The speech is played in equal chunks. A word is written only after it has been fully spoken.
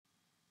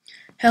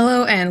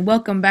Hello and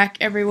welcome back,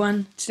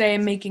 everyone. Today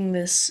I'm making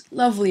this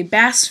lovely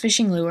bass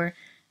fishing lure,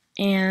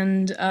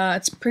 and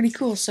it's pretty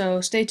cool, so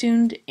stay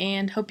tuned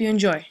and hope you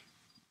enjoy.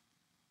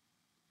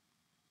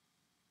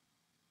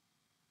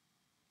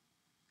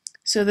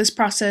 So this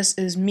process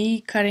is me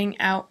cutting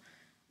out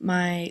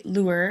my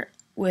lure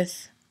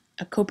with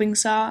a coping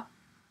saw.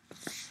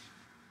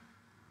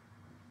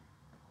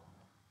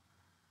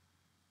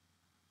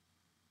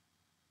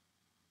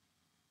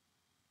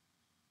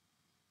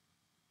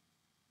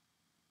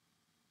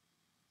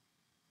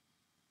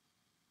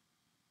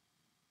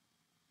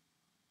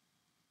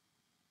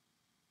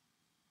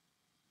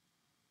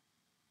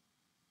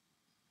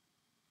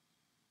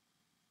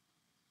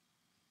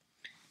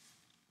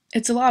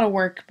 It's a lot of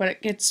work, but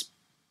it gets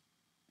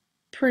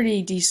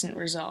pretty decent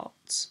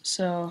results,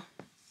 so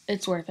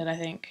it's worth it, I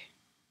think.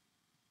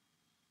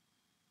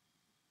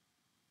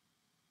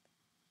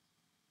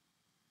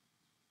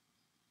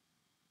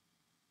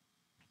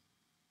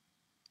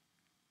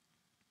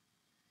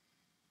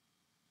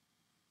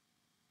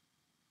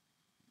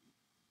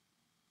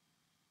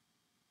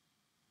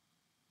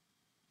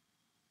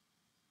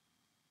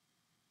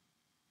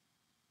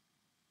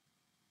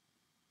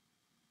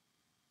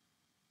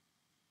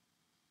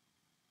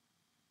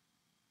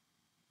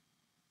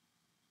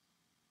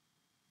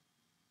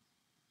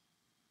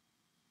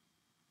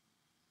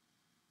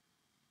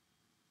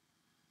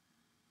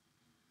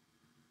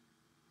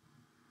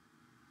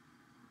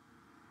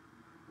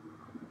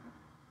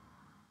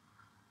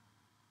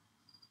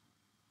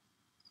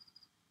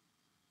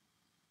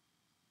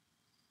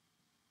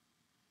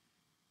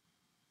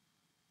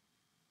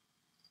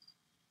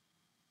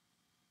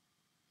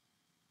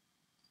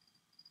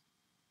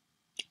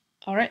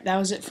 Alright, that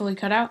was it fully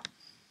cut out,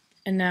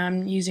 and now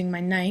I'm using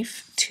my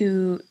knife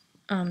to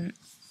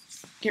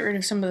get rid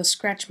of some of the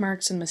scratch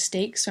marks and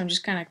mistakes. So I'm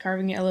just kind of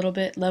carving it a little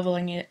bit,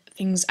 leveling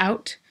things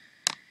out.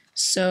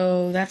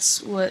 So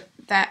that's what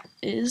that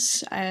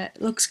is.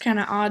 It looks kind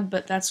of odd,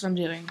 but that's what I'm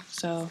doing.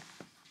 So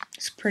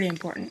it's pretty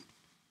important.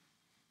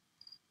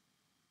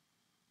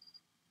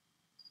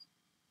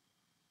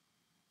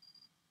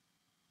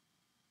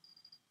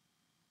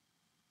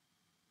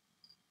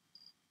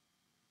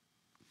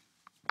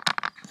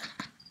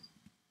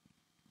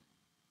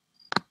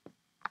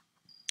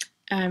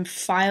 I'm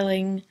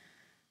filing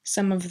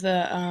some of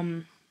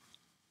the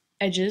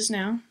edges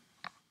now.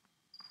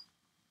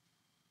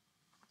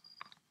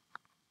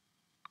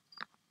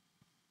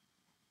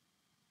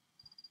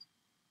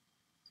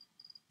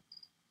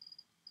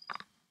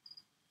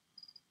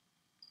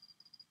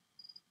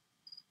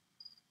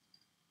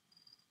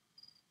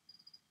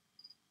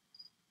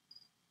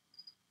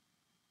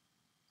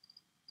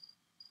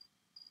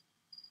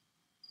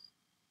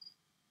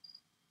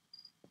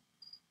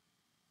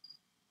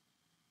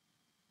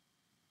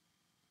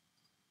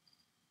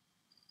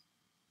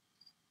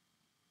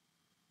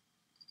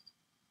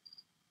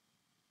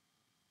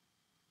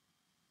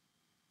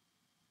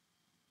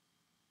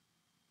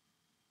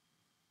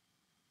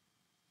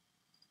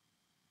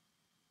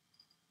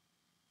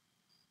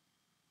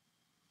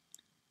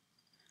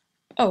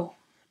 Oh,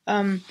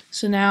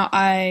 so now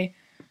I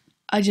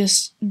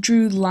just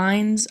drew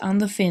lines on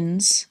the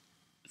fins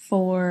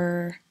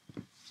for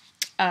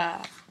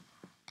uh,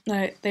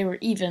 they were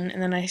even,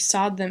 and then I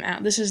sawed them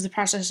out. This is the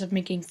process of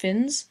making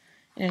fins,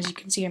 and as you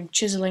can see, I'm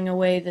chiseling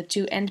away the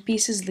two end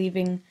pieces,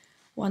 leaving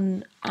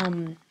one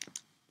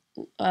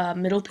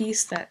middle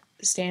piece that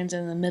stands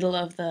in the middle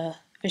of the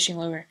fishing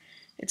lure.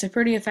 It's a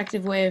pretty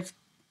effective way of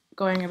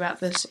going about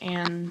this,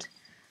 and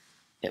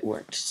it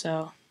worked,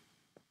 so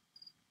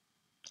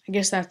I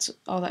guess that's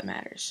all that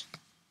matters.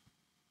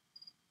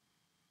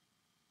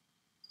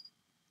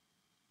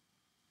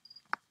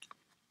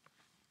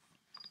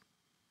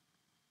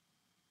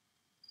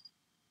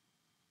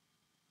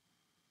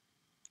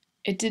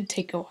 It did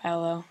take a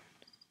while, though.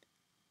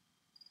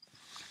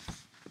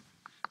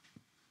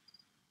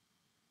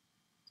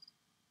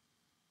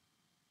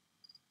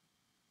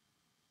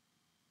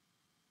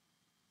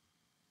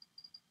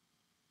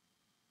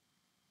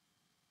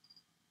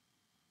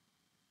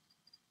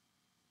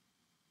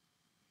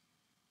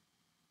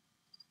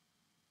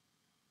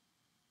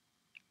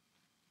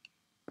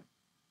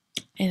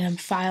 And I'm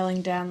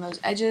filing down those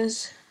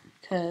edges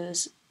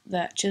because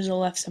that chisel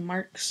left some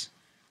marks.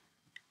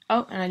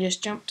 Oh, and I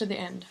just jumped to the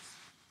end.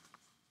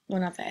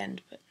 Well, not the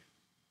end, but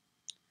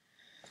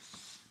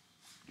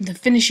the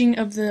finishing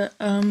of the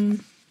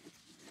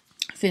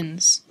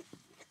fins.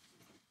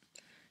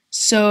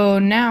 So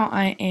now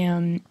I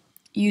am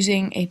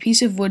using a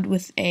piece of wood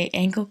with a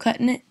angle cut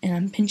in it, and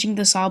I'm pinching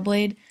the saw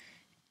blade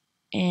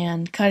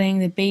and cutting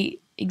the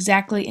bait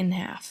exactly in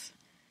half.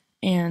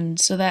 And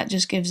so that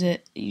just gives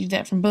it, you do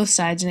that from both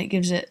sides, and it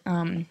gives it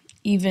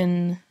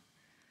even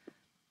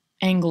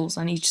angles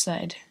on each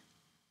side.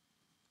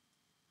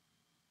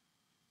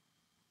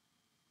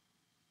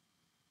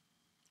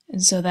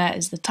 And so that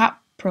is the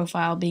top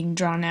profile being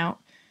drawn out.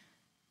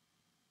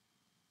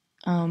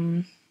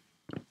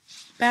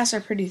 Bass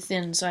are pretty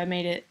thin, so I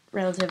made it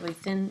relatively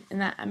thin,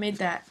 and that I made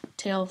that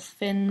tail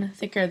fin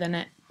thicker than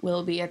it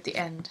will be at the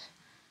end.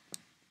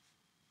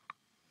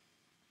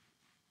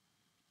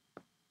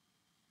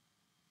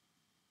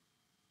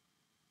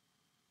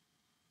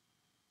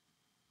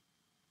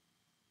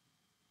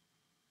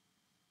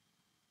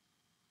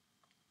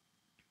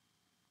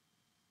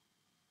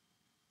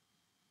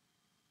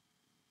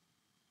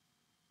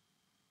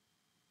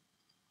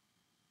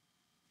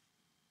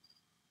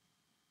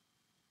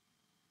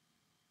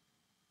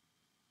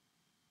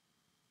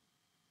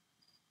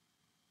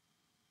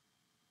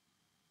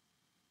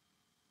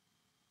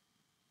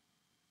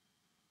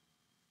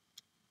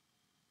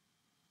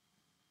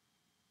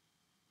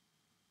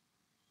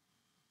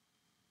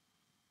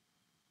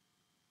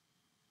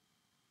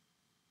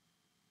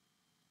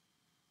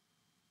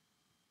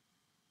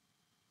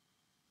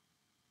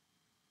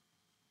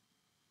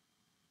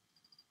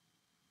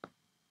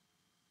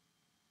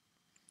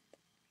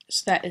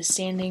 so that is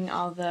sanding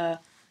all the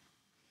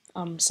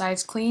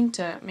sides clean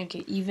to make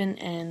it even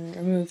and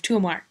remove tool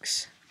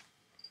marks.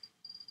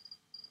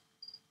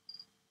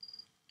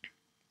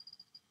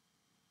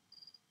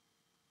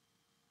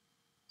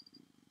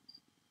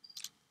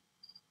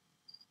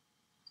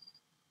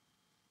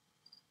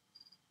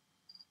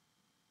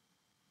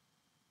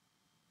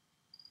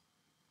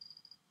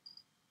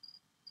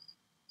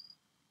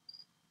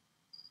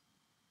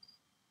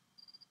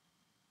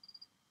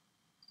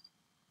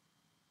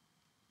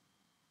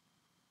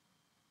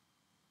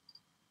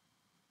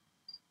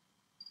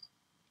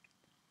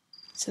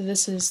 So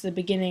this is the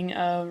beginning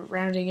of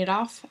rounding it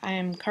off. I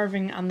am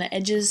carving on the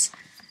edges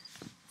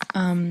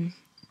to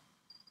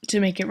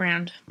make it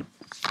round.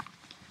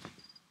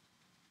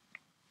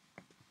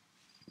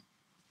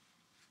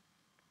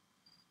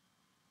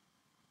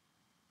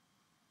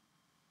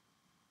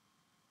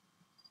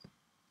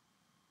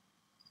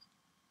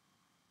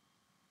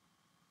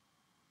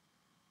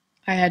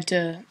 I had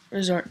to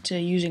resort to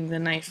using the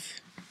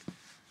knife.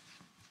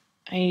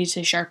 I needed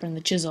to sharpen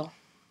the chisel.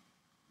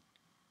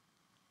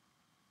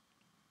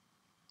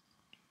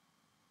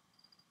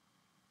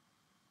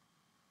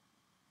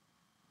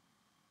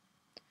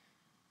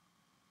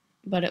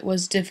 But it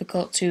was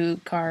difficult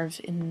to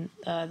carve in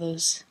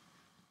those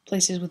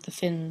places with the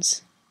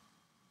fins.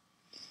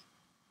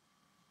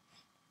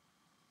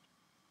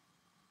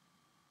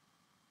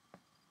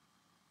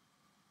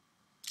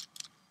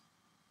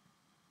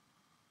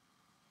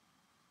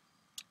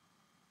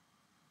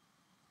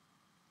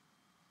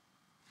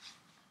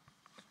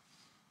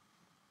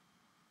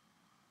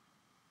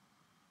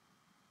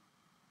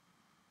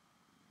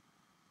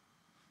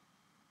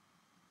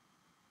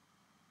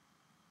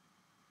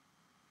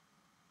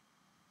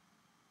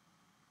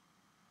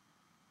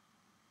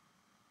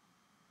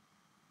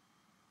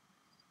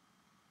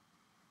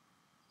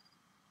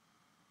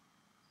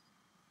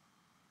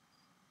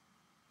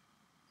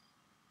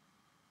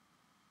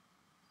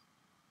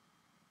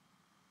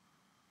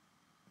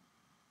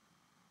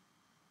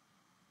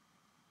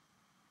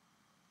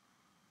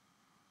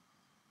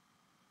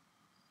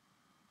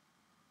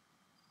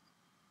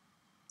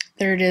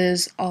 There it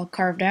is, all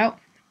carved out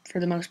for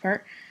the most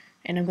part,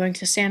 and I'm going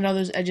to sand all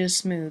those edges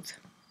smooth.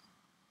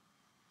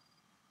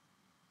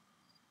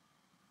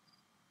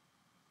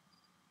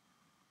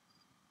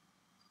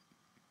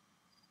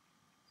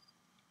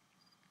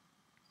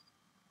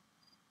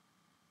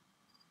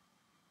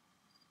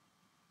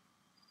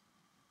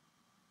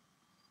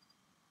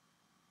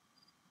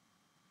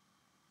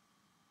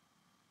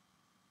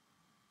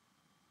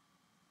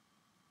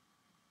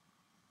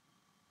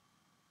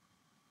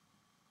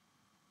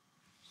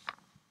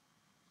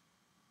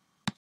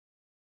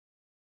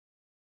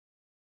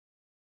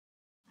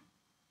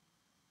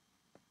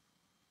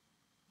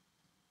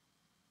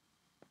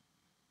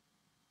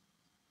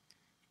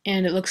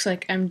 And it looks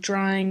like I'm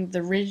drawing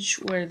the ridge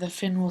where the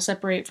fin will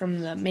separate from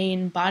the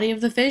main body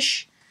of the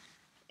fish,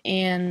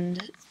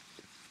 and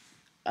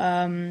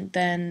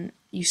then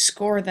you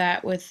score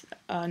that with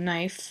a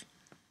knife,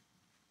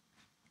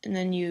 and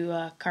then you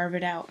carve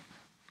it out.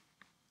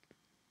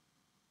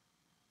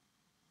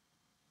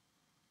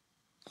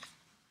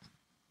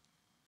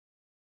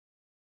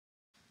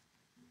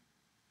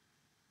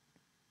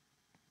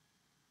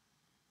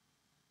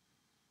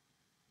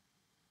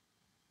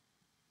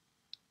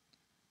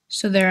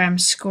 So there I'm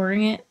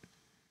scoring it,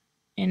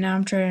 and now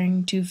I'm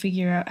trying to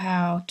figure out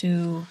how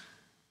to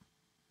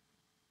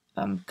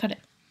cut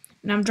it.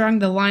 And I'm drawing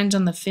the lines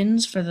on the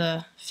fins for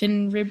the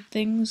fin rib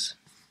things.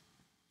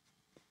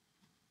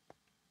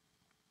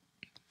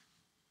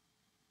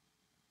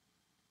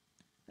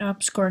 Now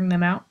I'm scoring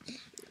them out.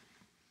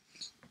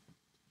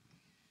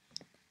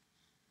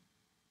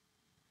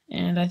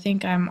 And I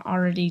think I'm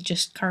already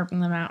just carving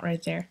them out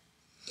right there.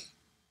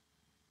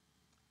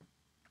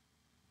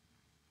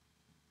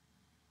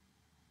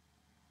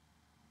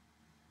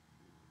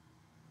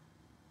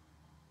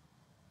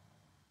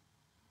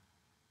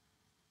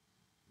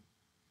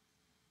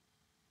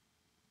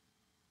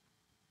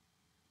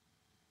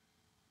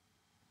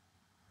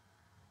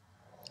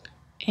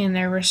 And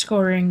there we're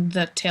scoring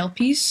the tail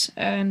piece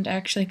and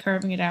actually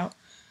carving it out.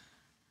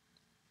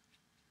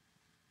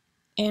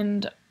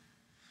 And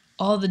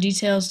all the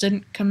details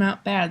didn't come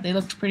out bad. They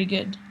looked pretty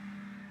good.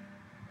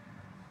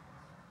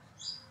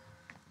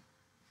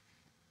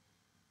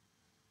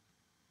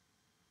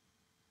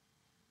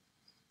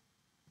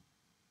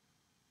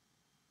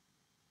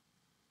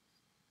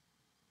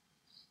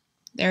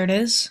 There it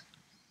is,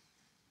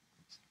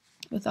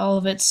 with all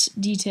of its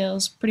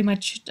details pretty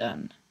much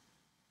done.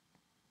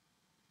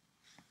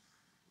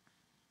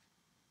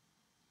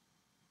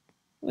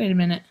 Wait a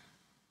minute.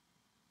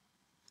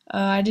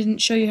 I didn't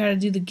show you how to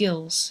do the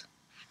gills.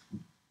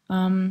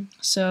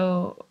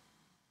 So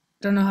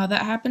don't know how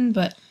that happened,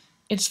 but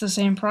it's the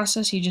same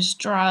process. You just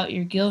draw out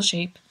your gill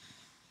shape,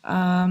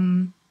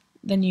 then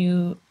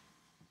you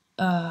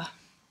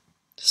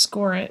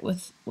score it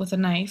with a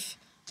knife,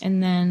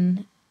 and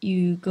then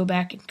you go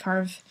back and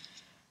carve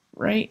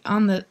right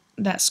on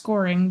that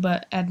scoring,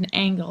 but at an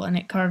angle, and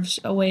it carves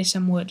away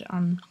some wood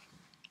on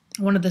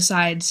one of the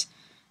sides,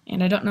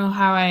 and I don't know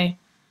how I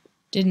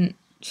didn't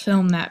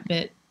film that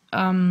bit.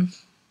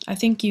 I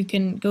think you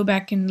can go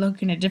back and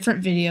look in a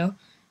different video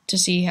to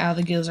see how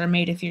the gills are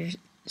made if you're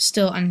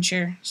still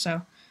unsure.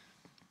 So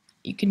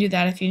you can do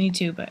that if you need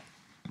to, but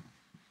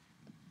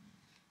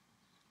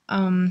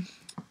and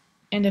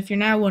if you're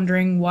now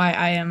wondering why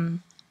I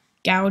am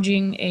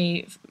gouging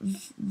a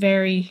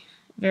very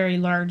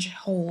large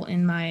hole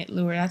in my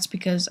lure, that's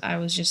because I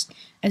was just,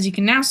 as you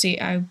can now see,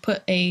 I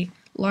put a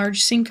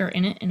large sinker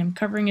in it and I'm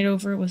covering it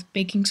over with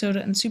baking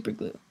soda and super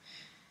glue.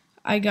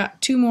 I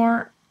got 2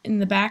 more in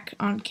the back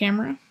on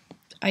camera.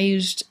 I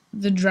used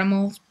the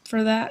Dremel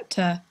for that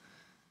to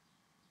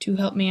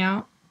help me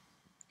out.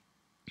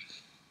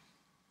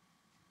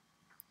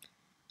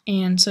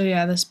 And so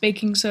yeah, this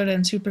baking soda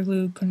and super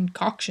glue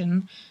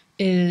concoction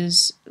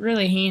is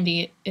really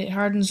handy. It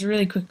hardens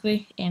really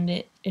quickly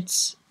and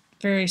it's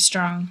very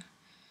strong.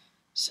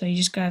 So you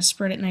just gotta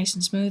spread it nice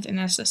and smooth, and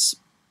that's the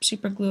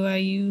super glue I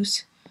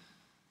use.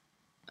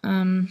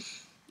 Then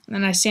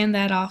I sand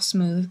that off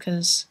smooth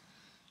because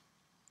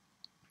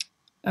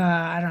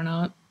I don't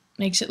know, it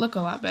makes it look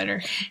a lot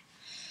better.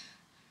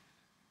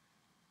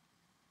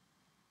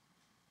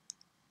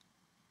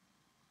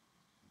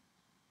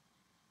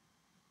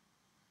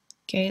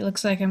 Okay, it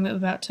looks like I'm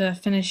about to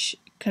finish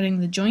cutting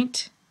the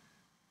joint.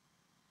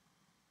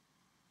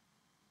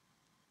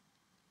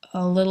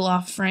 A little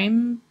off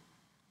frame,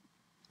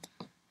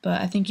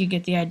 but I think you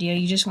get the idea.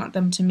 You just want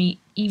them to meet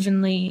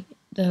evenly,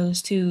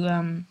 those two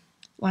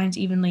lines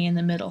evenly in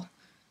the middle.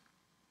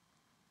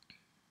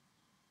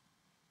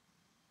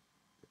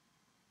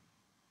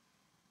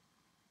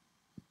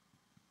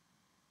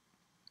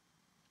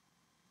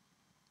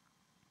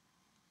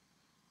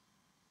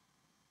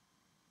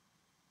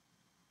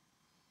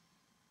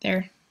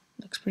 There,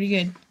 looks pretty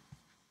good.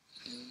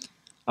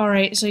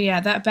 Alright, so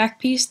yeah, that back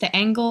piece, the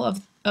angle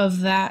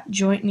of that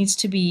joint needs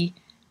to be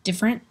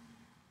different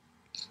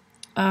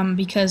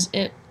because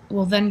it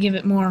will then give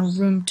it more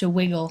room to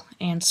wiggle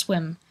and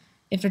swim.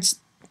 If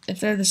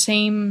they're the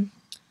same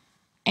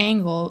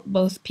angle,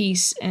 both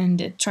piece,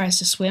 and it tries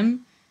to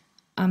swim,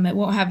 it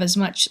won't have as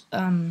much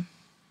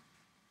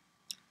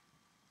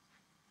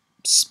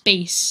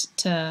space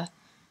to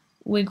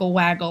wiggle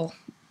waggle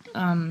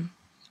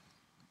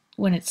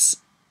when it's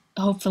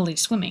hopefully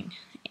swimming.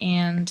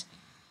 And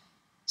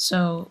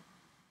so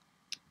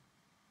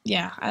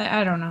yeah,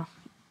 I don't know,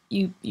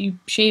 you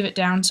shave it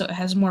down so it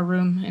has more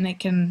room and it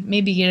can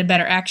maybe get a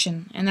better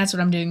action, and that's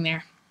what I'm doing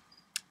there.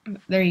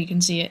 There you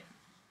can see it.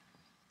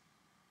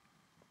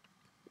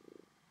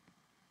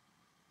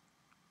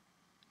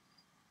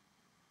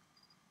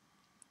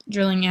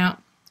 Drilling out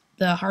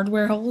the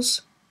hardware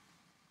holes.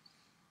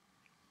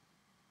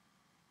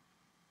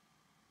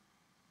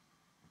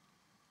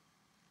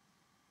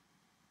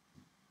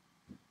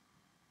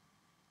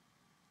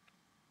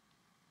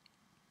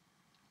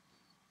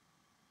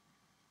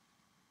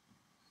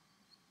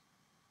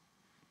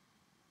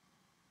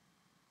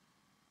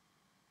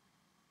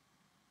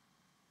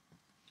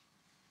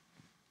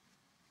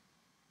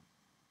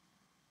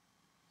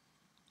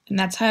 And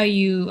that's how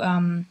you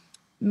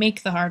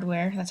make the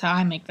hardware. That's how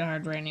I make the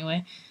hardware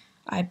anyway.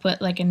 I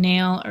put like a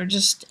nail or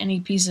just any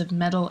piece of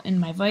metal in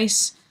my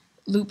vise,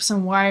 loop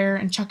some wire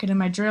and chuck it in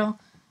my drill,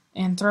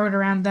 and throw it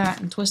around that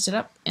and twist it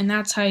up. And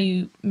that's how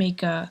you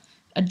make a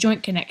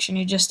joint connection.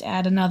 You just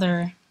add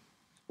another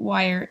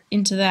wire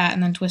into that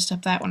and then twist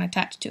up that one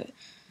attached to it.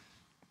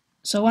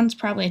 So one's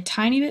probably a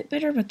tiny bit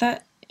bigger,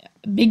 but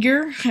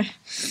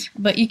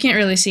you can't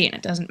really see it and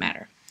it doesn't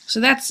matter.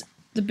 So that's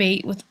the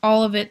bait with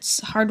all of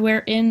its hardware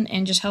in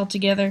and just held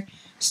together.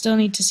 Still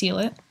need to seal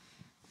it,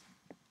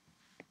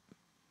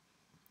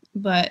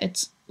 but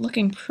it's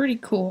looking pretty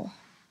cool.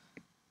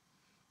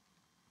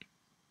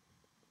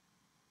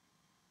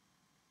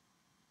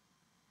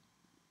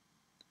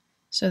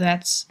 So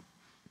that's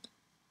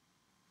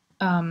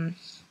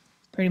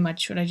pretty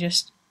much what I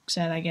just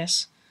said, I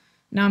guess.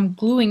 Now I'm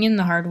gluing in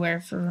the hardware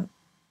for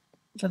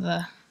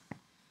the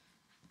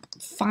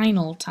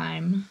final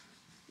time.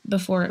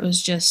 Before it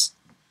was just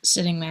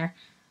sitting there.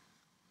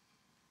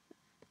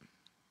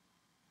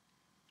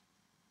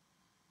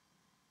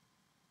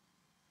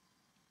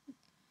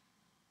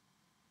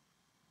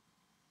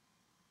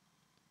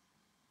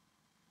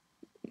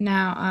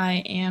 Now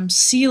I am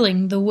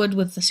sealing the wood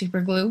with the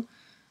super glue.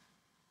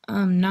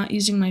 I'm not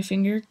using my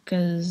finger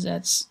because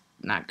that's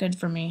not good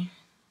for me.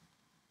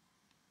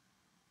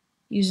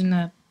 Using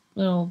a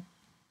little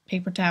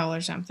paper towel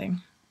or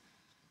something.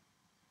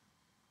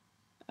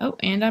 Oh,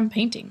 and I'm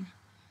painting.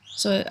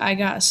 So I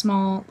got a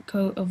small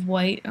coat of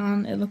white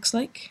on, it looks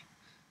like.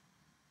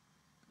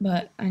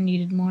 But I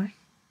needed more.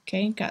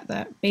 Okay, got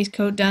that base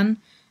coat done.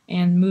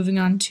 And moving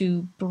on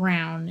to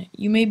brown.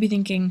 You may be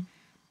thinking,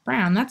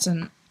 brown, that's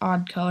an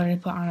odd color to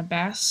put on a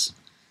bass.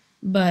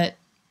 But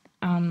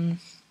I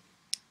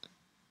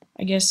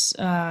guess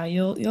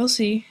you'll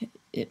see.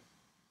 It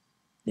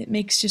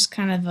makes just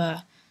kind of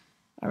a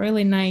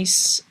really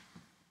nice,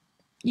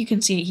 you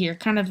can see it here,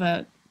 kind of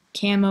a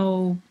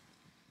camo,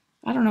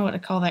 I don't know what to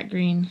call that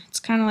green. It's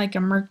kind of like a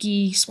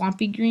murky,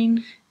 swampy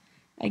green.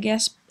 I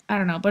guess. I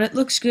don't know, but it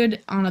looks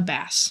good on a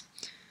bass.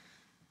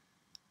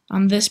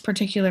 On this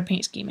particular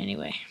paint scheme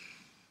anyway.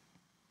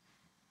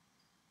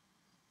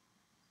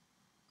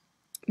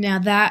 Now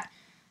that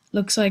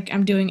looks like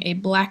I'm doing a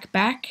black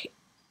back,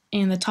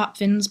 and the top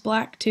fin's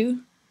black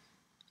too.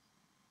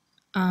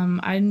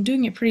 I'm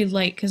doing it pretty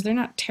light because they're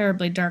not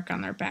terribly dark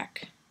on their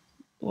back.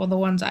 Well, the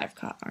ones I've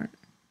caught aren't.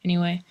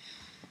 Anyway.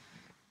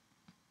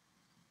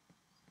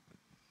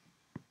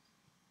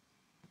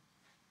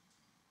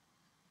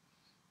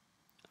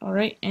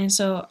 Alright, and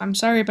so I'm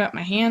sorry about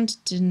my hand.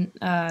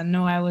 Didn't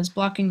know I was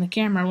blocking the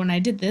camera when I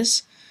did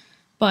this.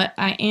 But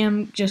I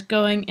am just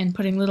going and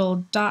putting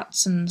little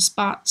dots and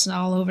spots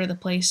all over the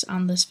place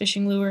on this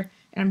fishing lure.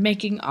 And I'm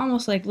making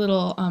almost like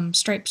little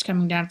stripes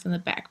coming down from the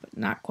back, but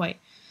not quite.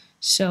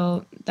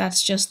 So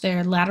that's just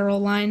their lateral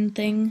line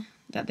thing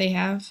that they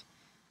have.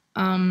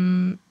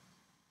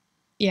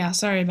 Yeah,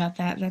 sorry about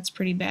that. That's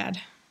pretty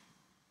bad.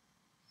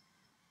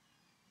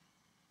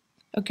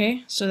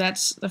 Okay, so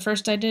that's the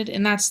first I did,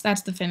 and that's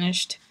the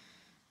finished,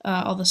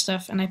 all the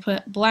stuff. And I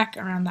put black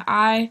around the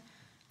eye.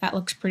 That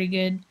looks pretty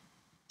good.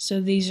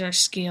 So these are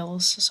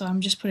scales. So I'm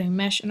just putting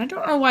mesh, and I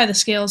don't know why the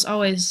scales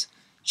always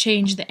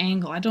change the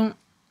angle. I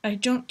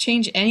don't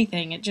change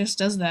anything. It just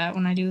does that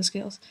when I do the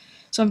scales.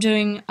 So I'm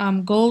doing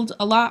gold,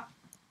 a lot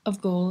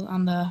of gold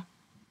on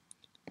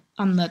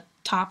the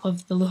top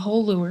of the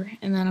whole lure,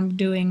 and then I'm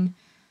doing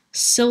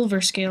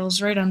silver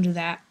scales right under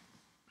that.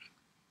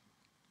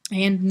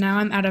 And now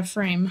I'm out of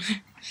frame.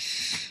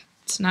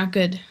 It's not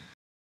good.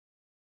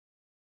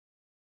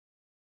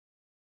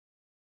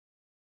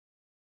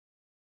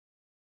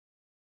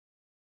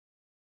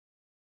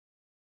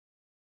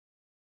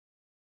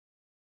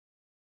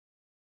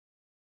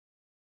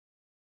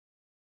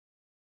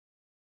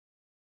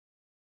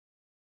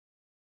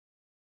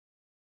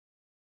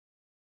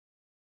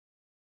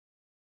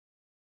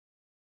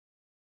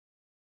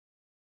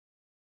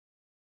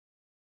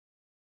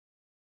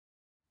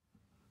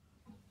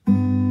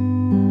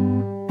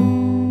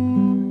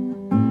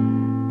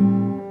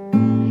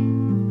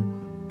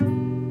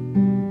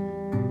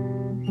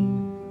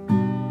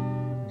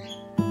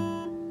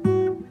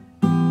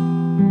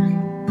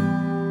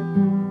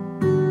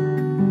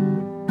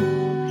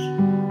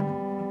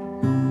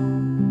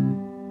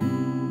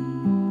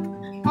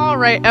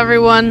 Alright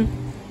everyone,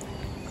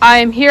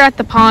 I'm here at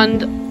the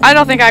pond. I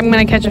don't think I'm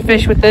going to catch a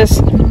fish with this,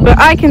 but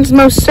I can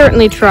most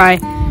certainly try.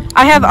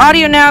 I have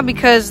audio now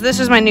because this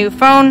is my new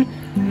phone.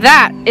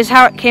 That is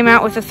how it came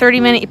out with a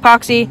 30-minute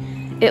epoxy.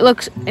 It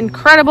looks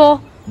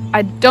incredible.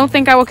 I don't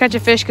think I will catch a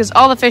fish because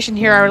all the fish in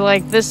here are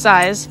like this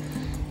size,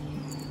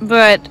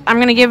 but I'm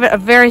going to give it a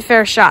very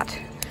fair shot.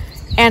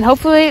 And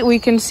hopefully we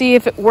can see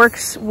if it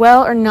works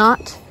well or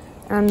not.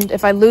 And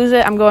if I lose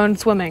it, I'm going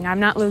swimming.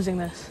 I'm not losing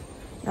this.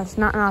 That's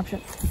not an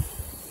option.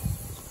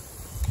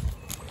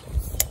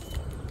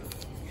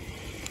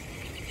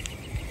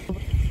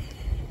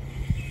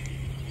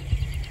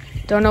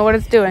 Don't know what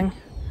it's doing.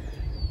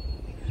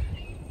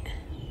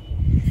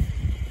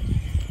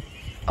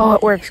 Oh,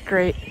 it works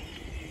great.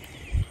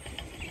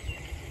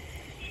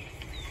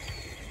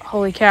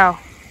 Holy cow.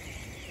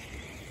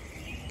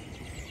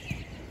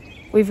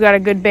 We've got a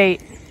good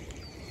bait.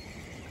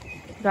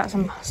 Got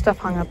some stuff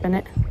hung up in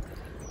it.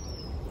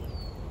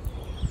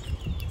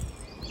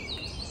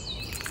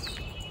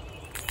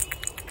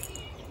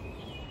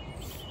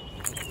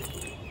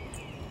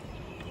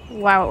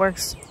 Wow, it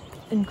works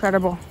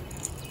incredible.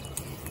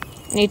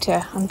 Need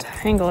to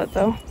untangle it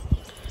though.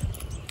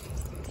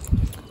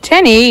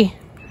 Tenny!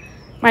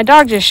 My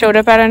dog just showed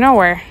up out of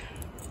nowhere.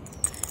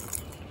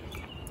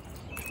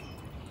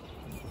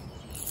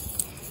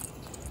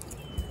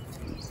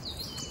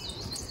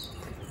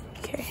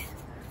 Okay.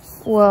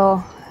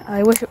 Well,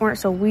 I wish it weren't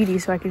so weedy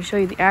so I could show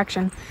you the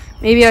action.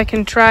 Maybe I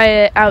can try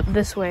it out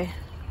this way.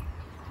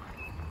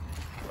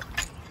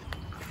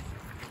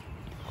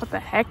 What the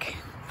heck?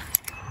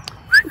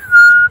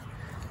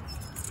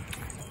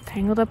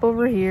 Tangled up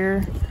over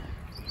here.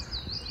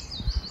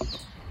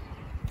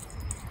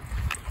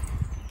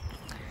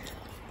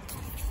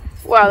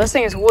 Wow, this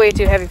thing is way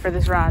too heavy for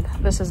this rod.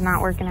 This is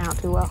not working out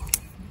too well.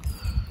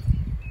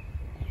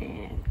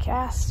 And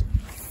cast.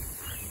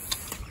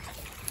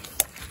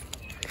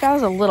 That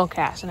was a little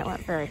cast and it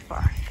went very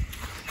far.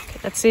 Okay,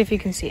 let's see if you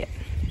can see it.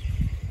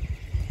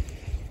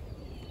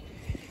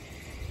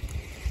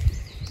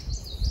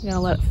 I'm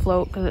gonna let it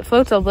float because it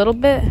floats a little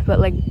bit, but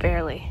like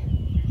barely.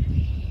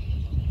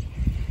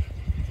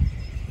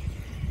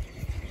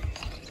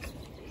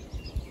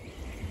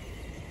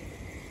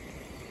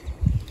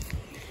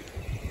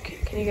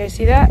 Can you guys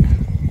see that?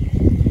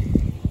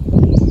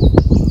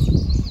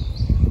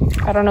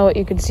 I don't know what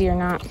you could see or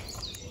not.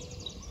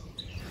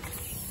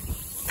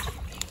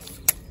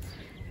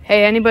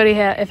 Hey,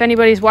 if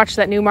anybody's watched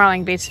that new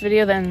marling baits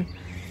video, then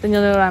you'll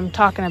know what I'm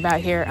talking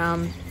about here.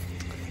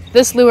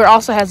 This lure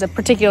also has a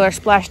particular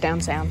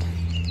splashdown sound.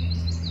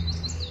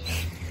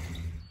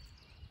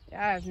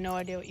 I have no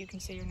idea what you can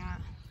see or not.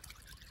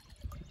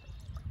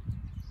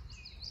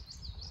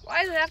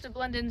 Why does it have to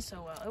blend in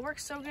so well? It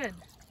works so good.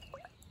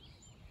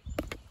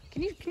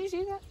 Can you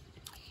see that?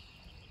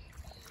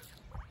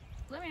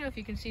 let me know if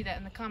you can see that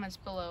in the comments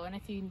below, and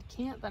if you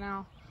can't, then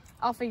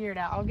I'll figure it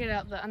out. I'll get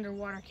out the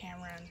underwater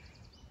camera and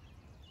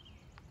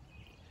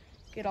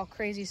get all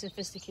crazy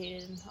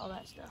sophisticated and all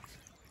that stuff.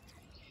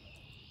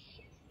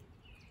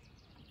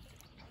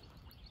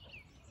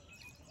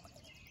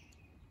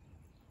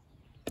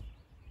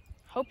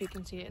 Hope you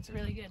can see it. It's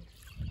really good.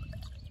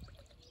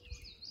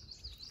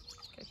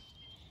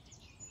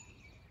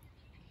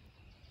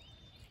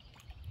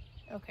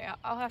 Okay,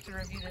 I'll have to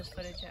review this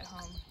footage at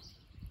home.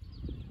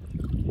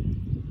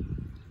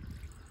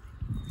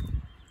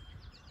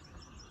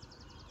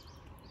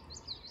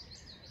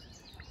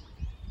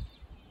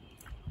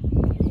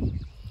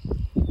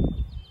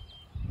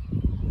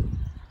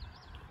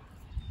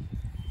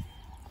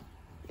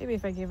 Maybe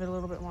if I give it a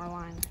little bit more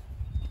line.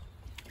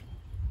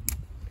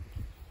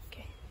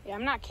 Okay, yeah,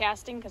 I'm not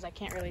casting because I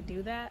can't really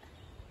do that.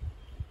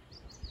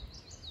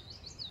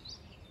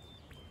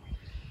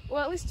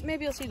 Well, at least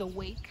maybe you'll see the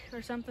wake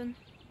or something.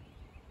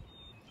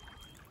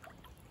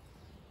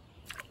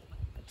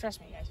 But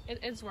trust me, guys,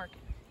 it's working.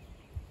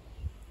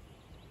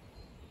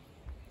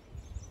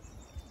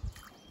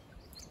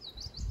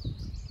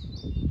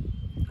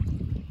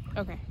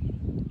 Okay,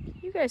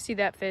 you guys see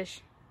that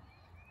fish?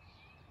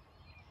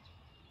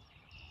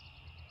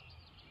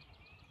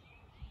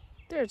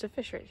 There's a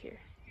fish right here.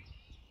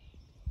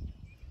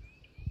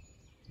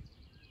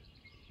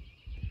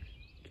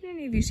 Can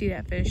any of you see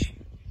that fish?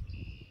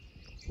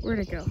 Where'd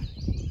it go?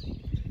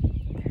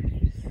 There it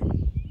is.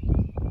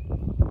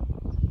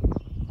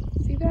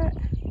 See that?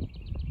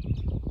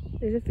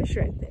 There's a fish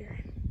right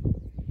there.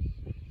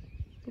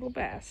 Little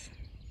bass.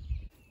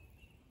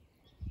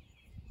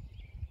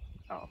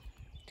 Oh,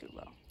 too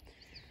low.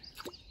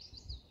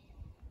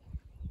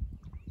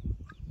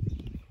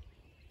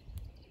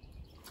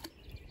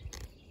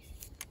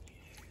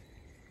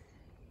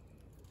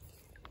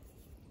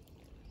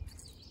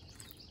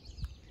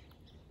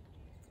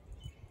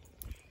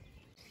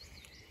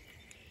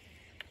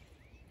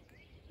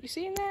 You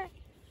seeing that?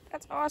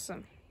 That's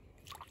awesome.